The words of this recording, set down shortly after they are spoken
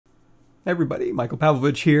Hey everybody, Michael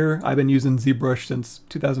Pavlovich here. I've been using ZBrush since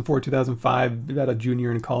 2004, 2005, about a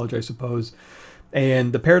junior in college, I suppose.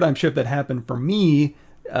 And the paradigm shift that happened for me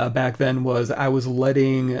back then was I was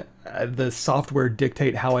letting the software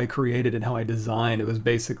dictate how I created and how I designed. It was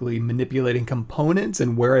basically manipulating components,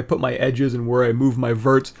 and where I put my edges and where I move my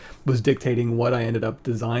verts was dictating what I ended up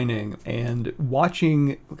designing. And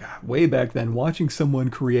watching, way back then, watching someone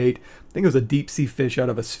create, I think it was a deep sea fish out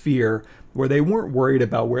of a sphere, where they weren't worried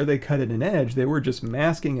about where they cut an edge. They were just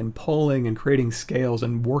masking and pulling and creating scales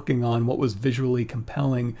and working on what was visually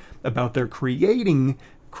compelling about their creation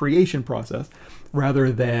process,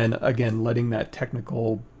 rather than, again, letting that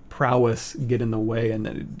technical prowess get in the way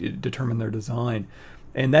and determine their design.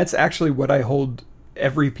 And that's actually what I hold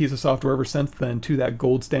every piece of software ever since then to, that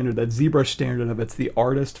gold standard, that ZBrush standard of it's the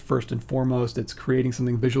artist first and foremost. It's creating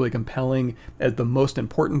something visually compelling as the most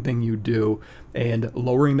important thing you do, and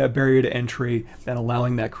lowering that barrier to entry and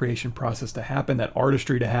allowing that creation process to happen, that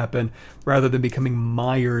artistry to happen, rather than becoming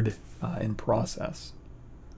mired in process.